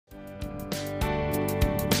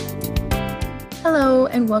Hello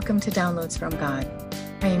and welcome to Downloads from God.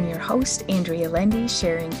 I am your host, Andrea Lendy,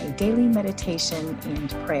 sharing a daily meditation and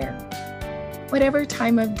prayer. Whatever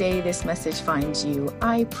time of day this message finds you,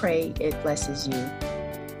 I pray it blesses you.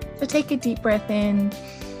 So take a deep breath in,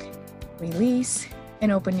 release,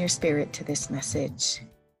 and open your spirit to this message.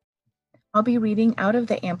 I'll be reading out of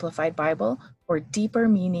the Amplified Bible for deeper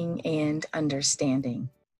meaning and understanding.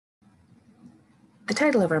 The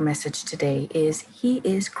title of our message today is He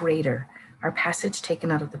is Greater. Our passage taken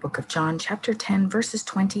out of the book of John, chapter 10, verses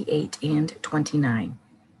 28 and 29.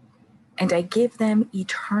 And I give them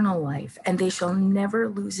eternal life, and they shall never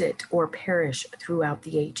lose it or perish throughout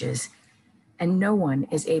the ages, and no one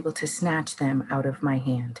is able to snatch them out of my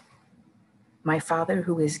hand. My Father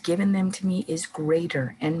who has given them to me is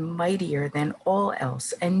greater and mightier than all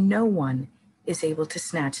else, and no one is able to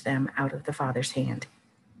snatch them out of the Father's hand.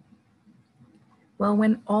 Well,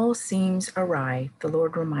 when all seems awry, the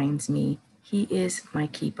Lord reminds me He is my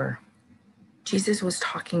keeper. Jesus was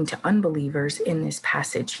talking to unbelievers in this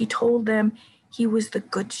passage. He told them He was the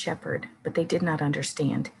good shepherd, but they did not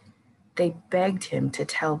understand. They begged Him to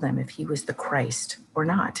tell them if He was the Christ or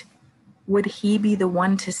not. Would He be the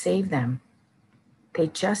one to save them? They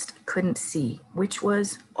just couldn't see, which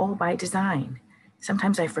was all by design.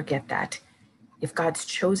 Sometimes I forget that. If God's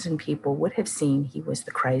chosen people would have seen He was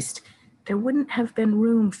the Christ, there wouldn't have been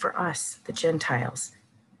room for us, the Gentiles.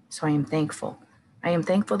 So I am thankful. I am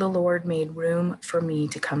thankful the Lord made room for me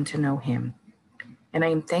to come to know Him. And I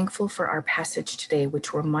am thankful for our passage today,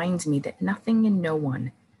 which reminds me that nothing and no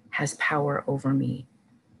one has power over me.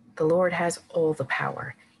 The Lord has all the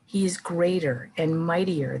power. He is greater and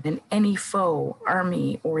mightier than any foe,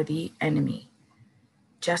 army, or the enemy.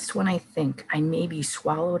 Just when I think I may be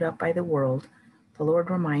swallowed up by the world, the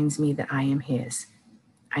Lord reminds me that I am His.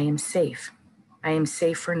 I am safe. I am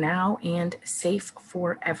safe for now and safe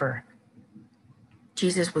forever.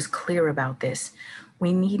 Jesus was clear about this.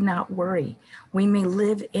 We need not worry. We may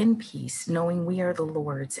live in peace, knowing we are the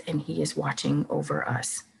Lord's and He is watching over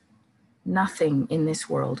us. Nothing in this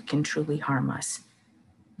world can truly harm us.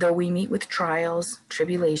 Though we meet with trials,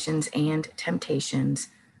 tribulations, and temptations,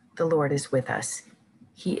 the Lord is with us.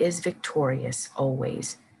 He is victorious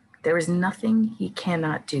always. There is nothing He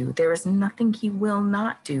cannot do. There is nothing He will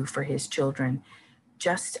not do for His children,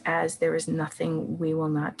 just as there is nothing we will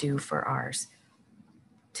not do for ours.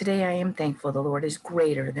 Today I am thankful the Lord is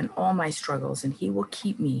greater than all my struggles, and He will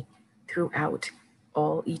keep me throughout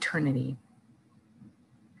all eternity.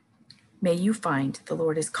 May you find the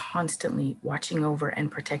Lord is constantly watching over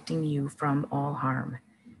and protecting you from all harm.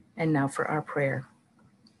 And now for our prayer.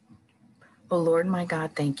 O Lord, my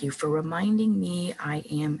God, thank you for reminding me I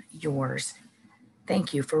am yours.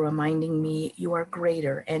 Thank you for reminding me you are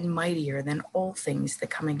greater and mightier than all things that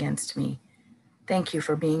come against me. Thank you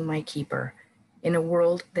for being my keeper. In a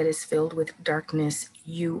world that is filled with darkness,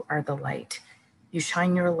 you are the light. You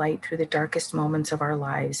shine your light through the darkest moments of our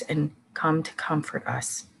lives and come to comfort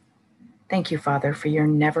us. Thank you, Father, for your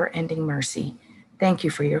never-ending mercy. Thank you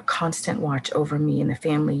for your constant watch over me and the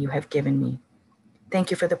family you have given me. Thank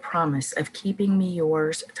you for the promise of keeping me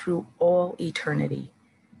yours through all eternity.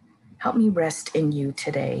 Help me rest in you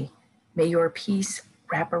today. May your peace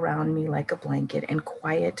wrap around me like a blanket and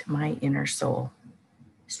quiet my inner soul.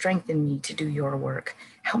 Strengthen me to do your work.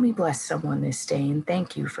 Help me bless someone this day, and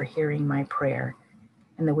thank you for hearing my prayer.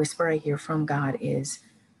 And the whisper I hear from God is,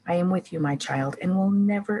 I am with you, my child, and will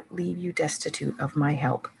never leave you destitute of my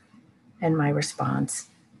help. And my response,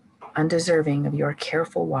 undeserving of your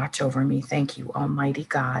careful watch over me, thank you, Almighty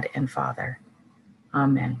God and Father.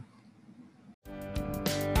 Amen.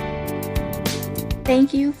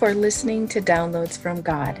 Thank you for listening to Downloads from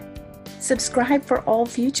God. Subscribe for all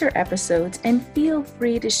future episodes and feel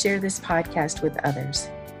free to share this podcast with others.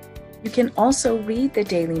 You can also read the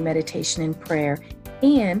daily meditation and prayer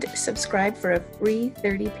and subscribe for a free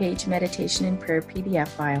 30-page meditation and prayer PDF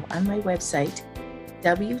file on my website,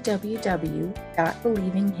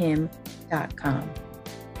 www.believinghim.com.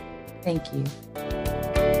 Thank you.